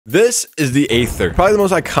This is the Aether, probably the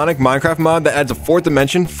most iconic Minecraft mod that adds a fourth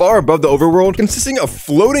dimension far above the overworld, consisting of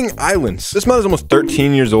floating islands. This mod is almost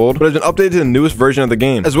 13 years old, but has been updated to the newest version of the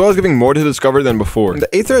game, as well as giving more to discover than before. The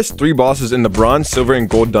Aether has 3 bosses in the bronze, silver, and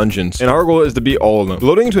gold dungeons, and our goal is to beat all of them.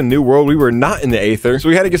 Loading into a new world, we were not in the Aether, so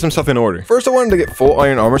we had to get some stuff in order. First, I wanted to get full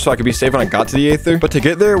iron armor so I could be safe when I got to the Aether, but to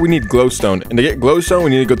get there, we need glowstone, and to get glowstone, we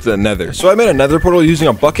need to go to the nether. So I made a nether portal using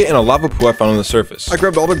a bucket and a lava pool I found on the surface. I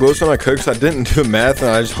grabbed all the glowstone I could because I didn't do the math, and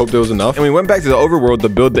I just hoped it was enough, and we went back to the overworld to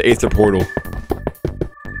build the Aether portal.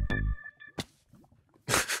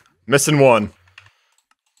 Missing one.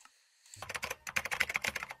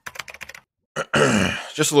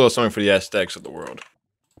 Just a little something for the aesthetics of the world.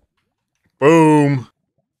 Boom.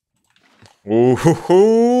 Ooh,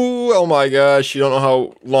 oh my gosh, you don't know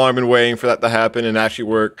how long I've been waiting for that to happen and actually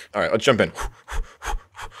work. All right, let's jump in.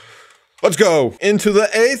 Let's go into the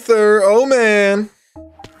Aether. Oh man.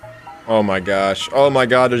 Oh my gosh. Oh my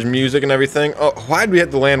god, there's music and everything. Oh, why did we have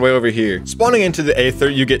to land way over here? Spawning into the Aether,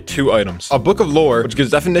 you get 2 items. A book of lore, which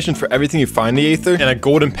gives definitions for everything you find in the Aether, and a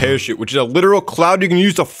golden parachute, which is a literal cloud you can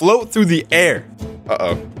use to float through the air.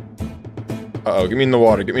 Uh-oh. Uh-oh, get me in the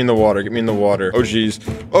water, get me in the water, get me in the water. Oh jeez.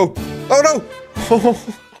 Oh, oh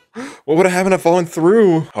no! What would have happened if fallen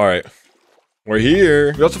through? All right. We're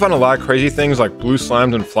here. We also found a lot of crazy things like blue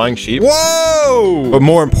slimes and flying sheep. Whoa! But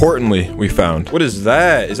more importantly, we found... What is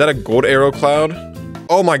that? Is that a gold arrow cloud?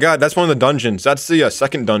 Oh my god, that's one of the dungeons. That's the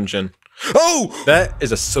second dungeon. Oh! That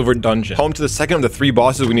is a silver dungeon. Home to the second of the 3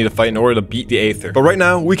 bosses we need to fight in order to beat the Aether. But right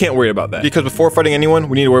now, we can't worry about that, because before fighting anyone,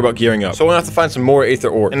 we need to worry about gearing up. So we're gonna have to find some more Aether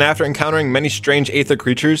ore. And after encountering many strange Aether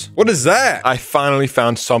creatures... What is that? I finally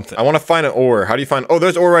found something. I want to find an ore. How do you find... Oh,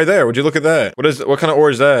 there's ore right there. Would you look at that? What kind of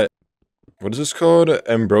ore is that? What is this called?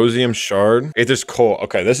 Ambrosium shard? Aether's coal.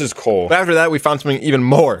 Okay, this is coal. But after that, we found something even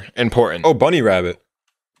more important. Oh, bunny rabbit.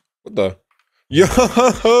 What the? Yo!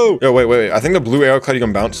 Yo, wait. I think the blue arrow cloud you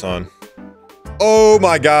can bounce on. Oh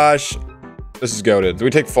my gosh. This is goated. Do we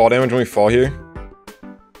take fall damage when we fall here?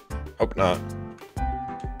 Hope not.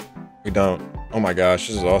 We don't. Oh my gosh,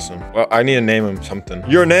 this is awesome. Well, I need to name him something.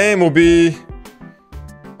 Your name will be...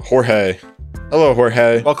 Jorge. Hello,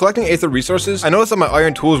 Jorge. While collecting Aether resources, I noticed that my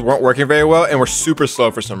iron tools weren't working very well and were super slow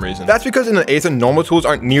for some reason. That's because in the Aether, normal tools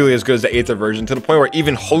aren't nearly as good as the Aether version, to the point where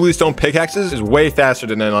even holy stone pickaxes is way faster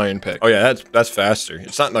than an iron pick. Oh yeah, that's faster.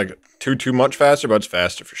 It's not like too much faster, but it's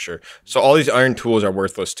faster for sure. So all these iron tools are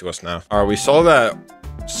worthless to us now. All right, we saw that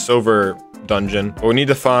silver dungeon, but we need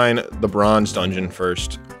to find the bronze dungeon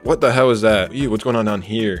first. What the hell is that? Ew, what's going on down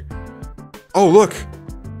here? Oh, look.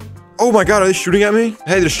 Oh my god, are they shooting at me?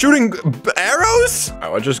 Hey, they're shooting arrows? All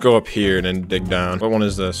right, let's just go up here and then dig down. What one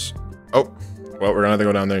is this? Oh, well, we're gonna have to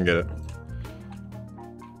go down there and get it.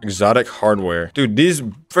 Exotic hardware. Dude, these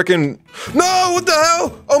freaking... No, what the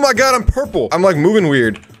hell? Oh my god, I'm purple. I'm like moving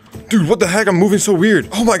weird. Dude, what the heck? I'm moving so weird.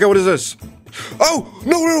 Oh my god, what is this? Oh,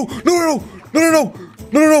 no.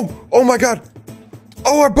 Oh my god.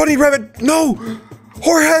 Oh, our bunny rabbit. No.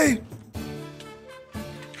 Jorge.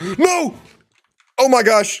 No. Oh my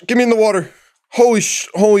gosh, get me in the water. Holy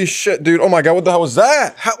shit, dude. Oh my god, what the hell was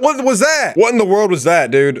that? What was that? What in the world was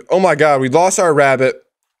that, dude? Oh my god, we lost our rabbit.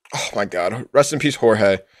 Oh my god, rest in peace,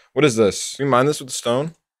 Jorge. What is this? Can we mine this with the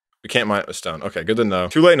stone? We can't mine it with stone. Okay, good to know.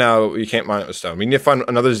 Too late now, we can't mine it with stone. We need to find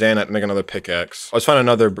another Xanat to make another pickaxe. Let's find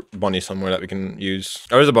another bunny somewhere that we can use.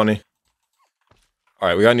 Oh, there's a bunny. All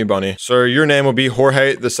right, we got a new bunny. Sir, your name will be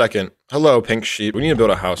Jorge the Second. Hello, pink sheep. We need to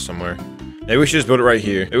build a house somewhere. Maybe we should just build it right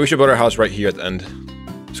here. Maybe we should build our house right here at the end.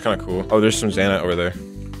 It's kind of cool. Oh, there's some Xanat over there.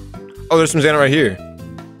 Oh, there's some Xanat right here.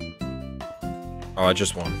 Oh, I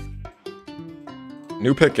just won.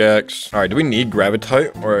 New pickaxe. All right, do we need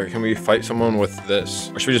gravitite, or can we fight someone with this?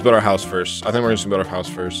 Or should we just build our house first? I think we're just gonna build our house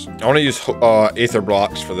first. I want to use Aether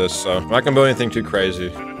blocks for this, so I'm not gonna build anything too crazy.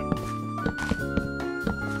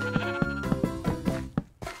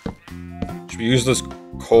 Should we use this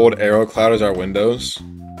cold arrow cloud as our windows?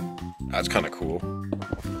 That's kind of cool.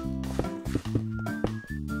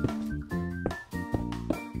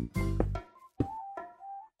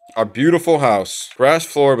 Our beautiful house. Grass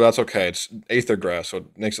floor, but that's okay. It's Aether grass, so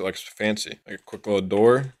it makes it like fancy. Like a quick little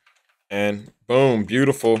door. And boom,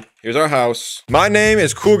 beautiful. Here's our house. My name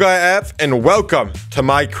is Cool Guy F, and welcome to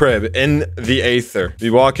my crib in the Aether. We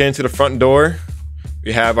walk into the front door.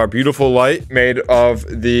 We have our beautiful light made of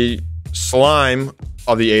the slime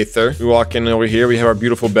of the Aether. We walk in over here. We have our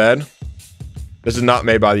beautiful bed. This is not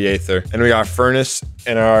made by the Aether. And we got our furnace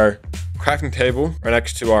and our crafting table right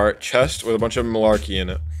next to our chest with a bunch of malarkey in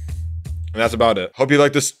it. And that's about it. Hope you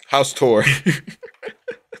like this house tour.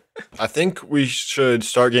 I think we should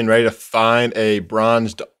start getting ready to find a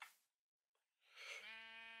bronze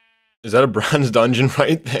Is that a bronze dungeon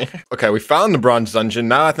right there? Okay, we found the bronze dungeon.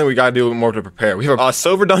 Now I think we gotta do a little more to prepare. We have a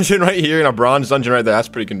silver dungeon right here and a bronze dungeon right there. That's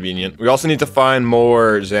pretty convenient. We also need to find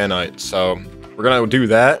more Zanite, so we're gonna do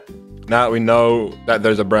that. Now that we know that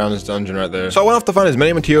there's a bronze dungeon right there. So I went off to find as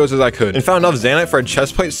many materials as I could and found enough Zanite for a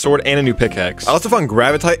chestplate, sword, and a new pickaxe. I also found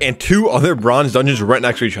Gravitite and 2 other bronze dungeons right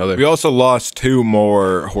next to each other. We also lost 2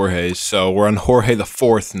 more Jorges, so we're on Jorge the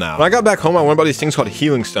 4th now. When I got back home, I learned about these things called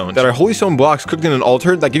healing stones that are holy stone blocks cooked in an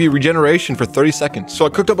altar that give you regeneration for 30 seconds. So I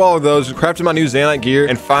cooked up all of those, crafted my new Zanite gear,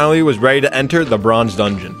 and finally was ready to enter the bronze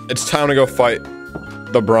dungeon. It's time to go fight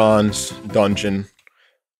the bronze dungeon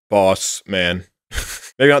boss man.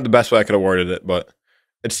 Maybe not the best way I could have worded it, but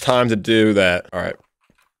it's time to do that. All right.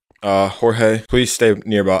 Jorge, please stay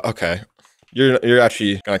nearby. Okay. You're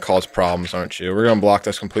actually gonna cause problems, aren't you? We're gonna block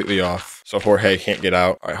this completely off so Jorge can't get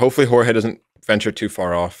out. All right, hopefully Jorge doesn't venture too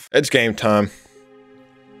far off. It's game time.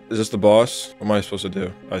 Is this the boss? What am I supposed to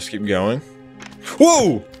do? I just keep going?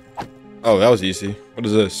 Whoa! Oh, that was easy. What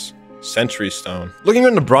is this? Sentry stone. Looking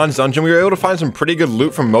in the bronze dungeon, we were able to find some pretty good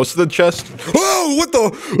loot from most of the chests. Whoa, what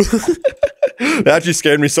the? That actually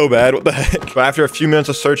scared me so bad. What the heck? But after a few minutes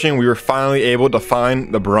of searching, we were finally able to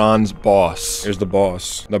find the bronze boss. Here's the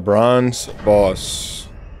boss. The bronze boss.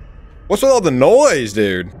 What's with all the noise,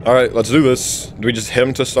 dude? All right, let's do this. Do we just hit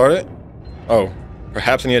him to start it? Oh,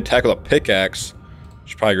 perhaps I need to attack with a pickaxe.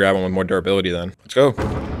 Should probably grab one with more durability then. Let's go.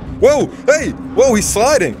 Whoa, hey, whoa, he's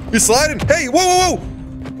sliding. He's sliding. Hey, whoa, whoa,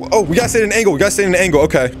 whoa. Oh, we gotta stay in an angle. We gotta stay in an angle.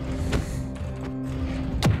 Okay.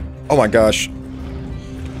 Oh my gosh.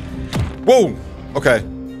 Whoa. Okay.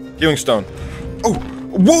 Healing stone. Oh.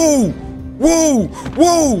 Whoa. Whoa.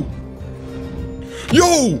 Whoa.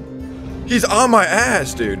 Yo. He's on my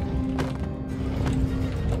ass, dude.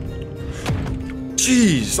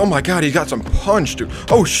 Jeez. Oh my god. He got some punch, dude.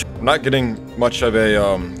 Oh shit. I'm not getting much of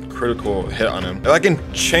a critical hit on him. If I can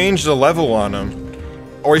change the level on him.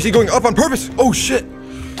 Or is he going up on purpose? Oh shit.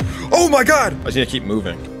 Oh my god! I just need to keep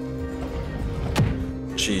moving.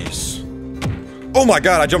 Jeez. Oh my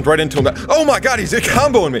god, I jumped right into him. Oh my god, he's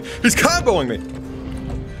comboing me. He's comboing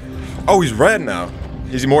me. Oh, he's red now.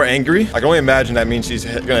 Is he more angry? I can only imagine that means he's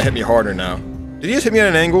gonna hit me harder now. Did he just hit me at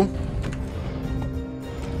an angle?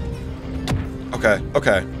 Okay,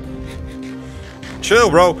 okay. Chill,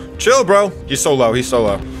 bro. Chill, bro. He's so low. He's so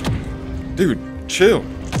low. Dude, chill.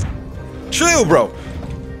 Chill, bro.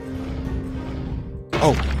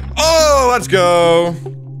 Oh. Oh, let's go.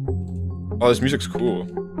 Oh, this music's cool.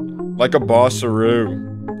 Like a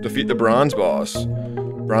boss-aroo. Defeat the bronze boss.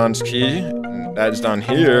 Bronze key. That is down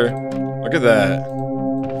here. Look at that.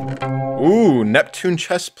 Ooh, Neptune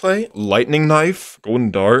chestplate. Lightning knife.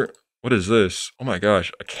 Golden dart. What is this? Oh my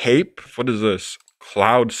gosh. A cape? What is this?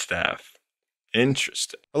 Cloud staff.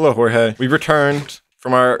 Interesting. Hello, Jorge. We returned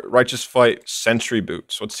from our righteous fight. Sentry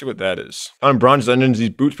boots. Let's see what that is. On bronze dungeons,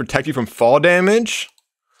 these boots protect you from fall damage.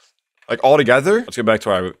 Like all together. Let's get back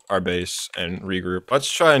to our base and regroup.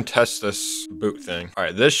 Let's try and test this boot thing. All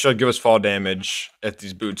right, this should give us fall damage if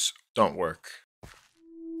these boots don't work.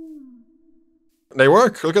 They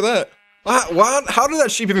work. Look at that. How did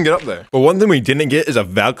that sheep even get up there? But one thing we didn't get is a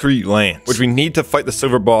Valkyrie lance, which we need to fight the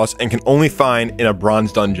silver boss and can only find in a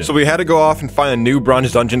bronze dungeon. So we had to go off and find a new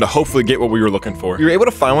bronze dungeon to hopefully get what we were looking for. We were able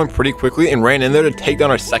to find one pretty quickly and ran in there to take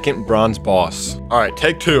down our second bronze boss. All right,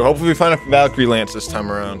 take 2. Hopefully we find a Valkyrie lance this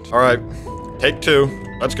time around. All right, take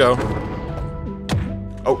 2. Let's go.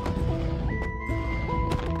 Oh.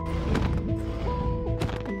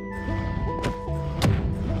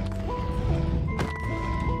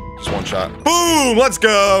 One shot. Boom! Let's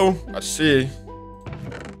go! Let's see.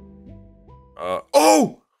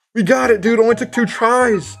 Oh! We got it, dude. Only took 2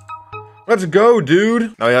 tries. Let's go,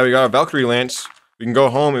 dude. Now, yeah, we got a Valkyrie lance. We can go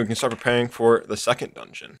home and we can start preparing for the second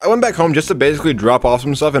dungeon. I went back home just to basically drop off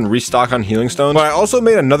some stuff and restock on healing stones. But I also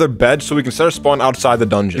made another bed so we can start spawn outside the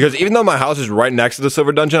dungeon. Because even though my house is right next to the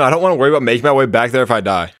silver dungeon, I don't want to worry about making my way back there if I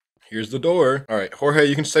die. Here's the door. All right, Jorge,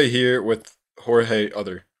 you can stay here with Jorge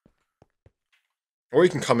other. Or you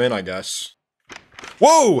can come in, I guess.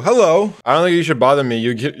 Whoa, hello. I don't think you should bother me.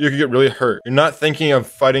 You could get really hurt. You're not thinking of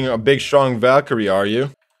fighting a big, strong Valkyrie, are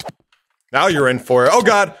you? Now you're in for it. Oh,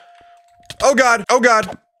 God. Oh, God. Oh,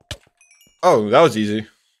 God. Oh, that was easy.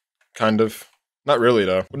 Kind of. Not really,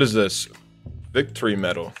 though. What is this? Victory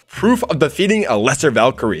medal. Proof of defeating a lesser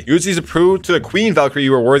Valkyrie. Use these to prove to the Queen Valkyrie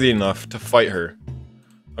you were worthy enough to fight her.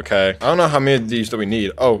 Okay. I don't know how many of these do we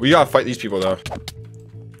need. Oh, we gotta fight these people, though.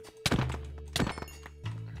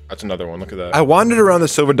 That's another one. Look at that. I wandered around the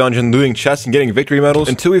silver dungeon, looting chests and getting victory medals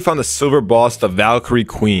until we found the silver boss, the Valkyrie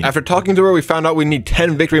Queen. After talking to her, we found out we need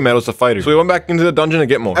 10 victory medals to fight her. So we went back into the dungeon to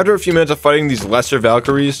get more. After a few minutes of fighting these lesser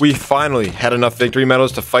Valkyries, we finally had enough victory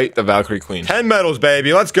medals to fight the Valkyrie Queen. 10 medals,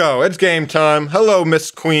 baby. Let's go. It's game time. Hello,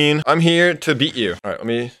 Miss Queen. I'm here to beat you. All right, let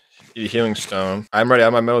me eat a healing stone. I'm ready. I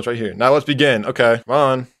have my medals right here. Now let's begin. Okay, come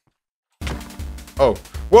on. Oh,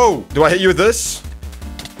 whoa. Do I hit you with this?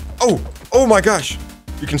 Oh my gosh.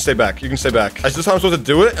 You can stay back. You can stay back. Is this how I'm supposed to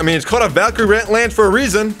do it? I mean, it's called a Valkyrie land for a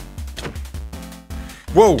reason.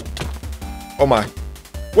 Whoa. Oh my.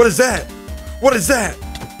 What is that? What is that?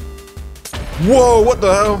 Whoa, what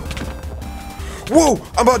the hell? Whoa,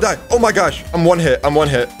 I'm about to die. Oh my gosh. I'm one hit. I'm one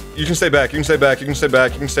hit. You can stay back. You can stay back. You can stay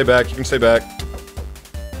back. You can stay back. You can stay back.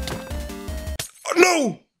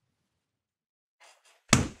 Oh,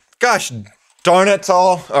 no. Gosh darn it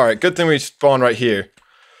all. All right, good thing we spawned right here.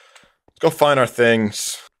 Go find our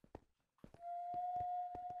things.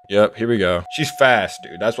 Yep, here we go. She's fast,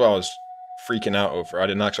 dude. That's what I was freaking out over. I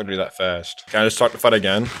did not expect her to be that fast. Can I just start the fight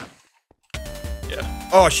again? Yeah.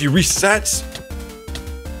 Oh, she resets?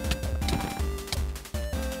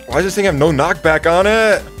 Why does this thing have no knockback on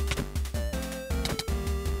it?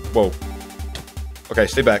 Whoa. Okay,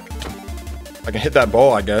 stay back. I can hit that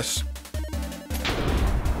ball, I guess.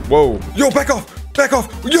 Whoa. Yo, back off! Back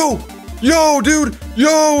off! Yo! Yo, dude!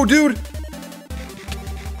 Yo, dude!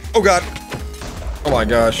 Oh god. Oh my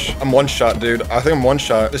gosh. I'm one shot, dude. I think I'm one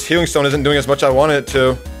shot. This healing stone isn't doing as much as I wanted it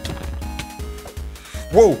to.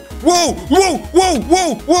 Whoa. Whoa! Whoa! Whoa!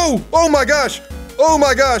 Whoa! Whoa! Oh my gosh! Oh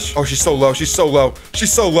my gosh! Oh, she's so low. She's so low.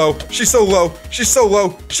 She's so low. She's so low. She's so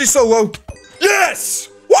low. She's so low. Yes!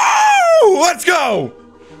 Woo! Let's go!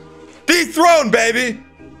 Dethroned, baby!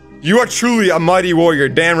 You are truly a mighty warrior.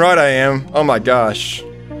 Damn right I am. Oh my gosh.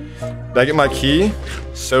 Did I get my key?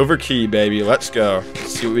 Silver key, baby. Let's go.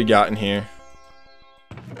 Let's see what we got in here.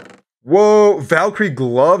 Whoa, Valkyrie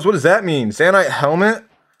gloves? What does that mean? Zanite helmet?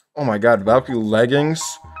 Oh my god, Valkyrie leggings?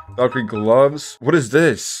 Valkyrie gloves? What is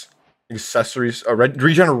this? Accessories, a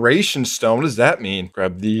regeneration stone. What does that mean?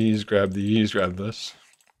 Grab these, grab these, grab this.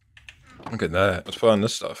 Look at that. Let's put on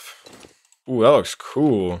this stuff. Ooh, that looks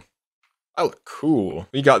cool. I look cool.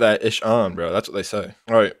 We got that ish on, bro. That's what they say.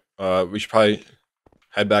 All right, we should probably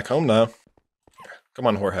head back home now. Come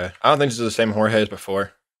on, Jorge. I don't think this is the same Jorge as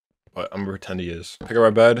before, but I'm gonna pretend he is. Pick up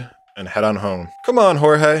our bed and head on home. Come on,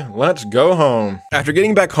 Jorge. Let's go home. After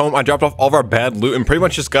getting back home, I dropped off all of our bad loot and pretty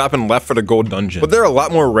much just got up and left for the gold dungeon. But they're a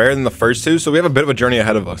lot more rare than the first two, so we have a bit of a journey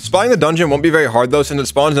ahead of us. Spotting the dungeon won't be very hard though, since it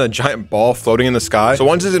spawns in a giant ball floating in the sky. So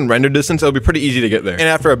once it's in render distance, it'll be pretty easy to get there. And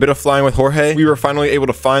after a bit of flying with Jorge, we were finally able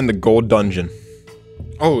to find the gold dungeon.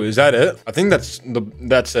 Oh, is that it? I think that's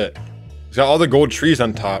it. It's got all the gold trees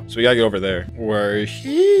on top, so we gotta get over there. We're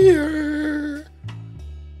here.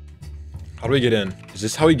 How do we get in? Is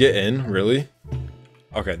this how we get in? Really?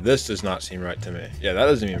 Okay, this does not seem right to me. Yeah, that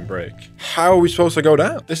doesn't even break. How are we supposed to go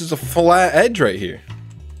down? This is a flat edge right here.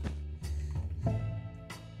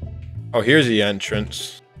 Oh, here's the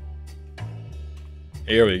entrance.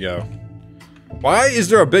 Here we go. Why is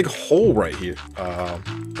there a big hole right here?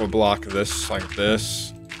 We'll block this like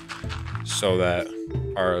this so that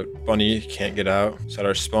our bunny can't get out. Set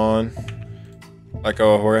our spawn. Let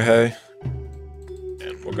go of Jorge.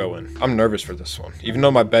 And we'll go in. I'm nervous for this one. Even though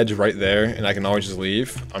my bed's right there and I can always just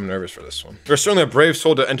leave, I'm nervous for this one. You're certainly a brave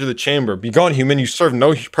soul to enter the chamber. Begone, human. You serve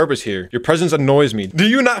no purpose here. Your presence annoys me. Do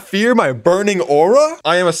you not fear my burning aura?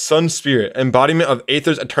 I am a sun spirit, embodiment of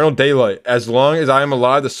Aether's eternal daylight. As long as I am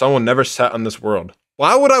alive, the sun will never set on this world.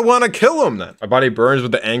 Why would I want to kill him then? My body burns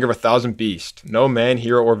with the anger of 1,000 beasts. No man,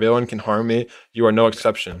 hero, or villain can harm me. You are no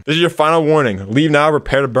exception. This is your final warning. Leave now,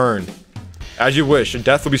 prepare to burn. As you wish. Your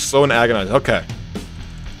death will be slow and agonizing. Okay.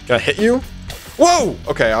 Can I hit you? Whoa!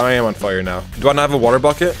 Okay, I am on fire now. Do I not have a water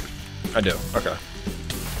bucket? I do. Okay.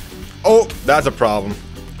 Oh, that's a problem.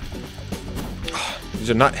 These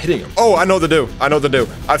are not hitting him. Oh, I know what to do. I know what to do.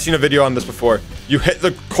 I've seen a video on this before. You hit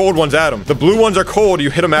the cold ones at him. The blue ones are cold. You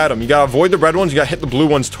hit them at him. You gotta avoid the red ones. You gotta hit the blue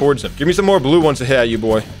ones towards him. Give me some more blue ones to hit at you,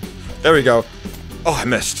 boy. There we go. Oh, I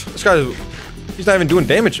missed. This guy, he's not even doing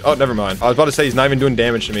damage. Oh, never mind. I was about to say he's not even doing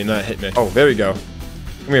damage to me and that hit me. Oh, there we go.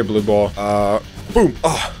 Come here, blue ball. Boom.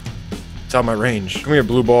 Oh, it's out of my range. Come here,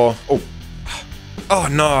 blue ball. Oh. Oh,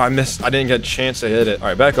 no, I missed. I didn't get a chance to hit it. All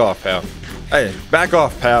right, back off, pal. Hey, back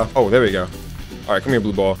off, pal. Oh, there we go. All right, come here,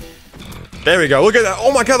 blue ball. There we go. Look at that.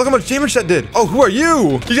 Oh my god, look how much damage that did. Oh, who are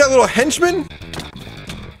you? You got a little henchman?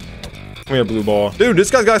 Come here, blue ball. Dude, this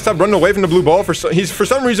guy's gotta stop running away from the blue ball. He's for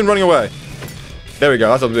some reason running away. There we go.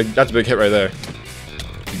 That's a big hit right there.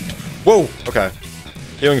 Whoa. Okay.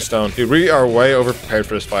 Healing stone. Dude, we are way over prepared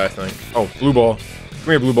for this fight, I think. Oh, blue ball. Come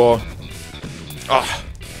here, blue ball. Ah,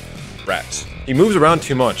 rats. He moves around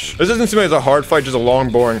too much. This doesn't seem like it's a hard fight, just a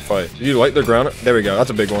long, boring fight. Did you light the ground? There we go. That's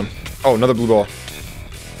a big one. Oh, another blue ball.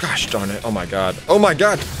 Gosh darn it. Oh my god. Oh my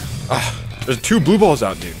god. Ah, there's 2 blue balls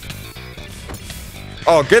out, dude.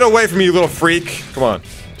 Oh, get away from me, you little freak. Come on.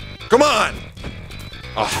 Come on.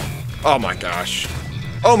 Oh my gosh.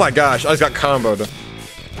 Oh my gosh. I just got comboed.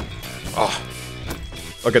 Oh.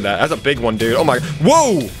 Look at that. That's a big one, dude. Oh my.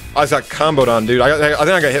 Whoa. I just got comboed on, dude. I think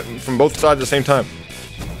I got hit from both sides at the same time.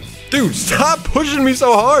 Dude, stop pushing me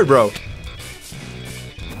so hard, bro.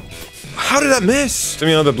 How did that miss? Give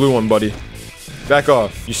me another blue one, buddy. Back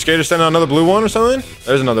off. You scared to send out another blue one or something?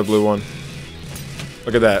 There's another blue one.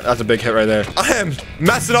 Look at that. That's a big hit right there. I am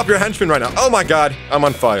messing up your henchman right now. Oh my god. I'm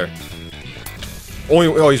on fire.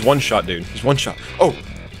 Oh, he's one shot, dude. He's one shot. Oh.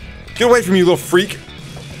 Get away from me, you little freak.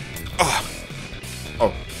 Oh.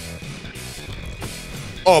 Oh.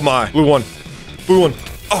 Oh my. Blue one. Blue one.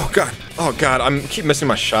 Oh god. Oh god. I keep missing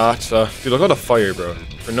my shots. Dude, look at the fire, bro.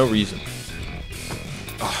 For no reason.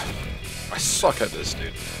 Oh. I suck at this,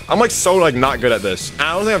 dude. I'm like so like not good at this.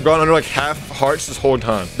 I don't think I've gone under like half hearts this whole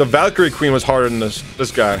time. The Valkyrie Queen was harder than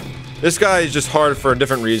this guy. This guy is just hard for a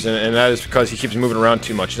different reason, and that is because he keeps moving around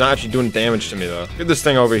too much. He's not actually doing damage to me though. Look at this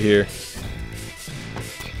thing over here.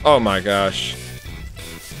 Oh my gosh.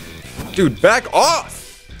 Dude, back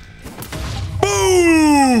off!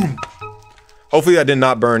 Boom! Hopefully that did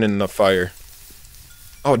not burn in the fire.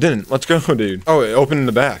 Oh, it didn't. Let's go, dude. Oh, it opened in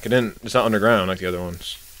the back. It didn't. It's not underground like the other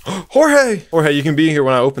ones. Jorge! Jorge, you can be here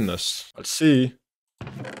when I open this. Let's see.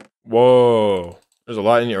 Whoa. There's a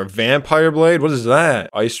lot in here. A vampire blade? What is that?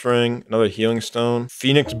 Ice ring, another healing stone,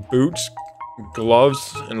 phoenix boots,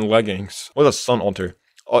 gloves, and leggings. What's a sun altar?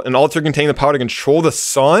 An altar containing the power to control the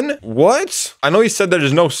sun? What? I know he said that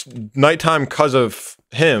there's no nighttime because of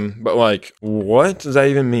him, but like, what does that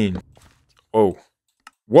even mean? Whoa.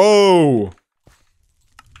 Whoa!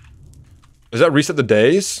 Does that reset the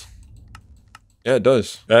days? Yeah, it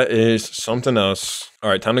does. That is something else. All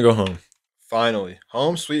right, time to go home. Finally.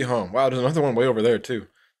 Home sweet home. Wow, there's another one way over there, too.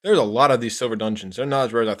 There's a lot of these silver dungeons. They're not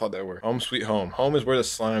as rare as I thought they were. Home sweet home. Home is where the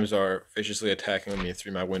slimes are viciously attacking me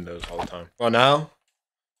through my windows all the time. Well, now,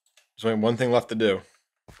 there's only one thing left to do.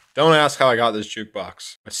 Don't ask how I got this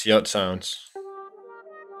jukebox. Let's see how it sounds.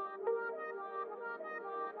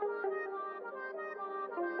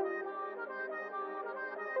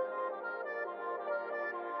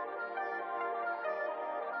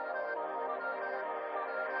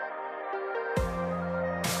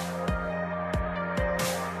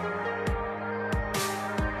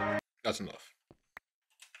 That's enough.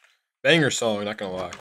 Banger song, not gonna lie.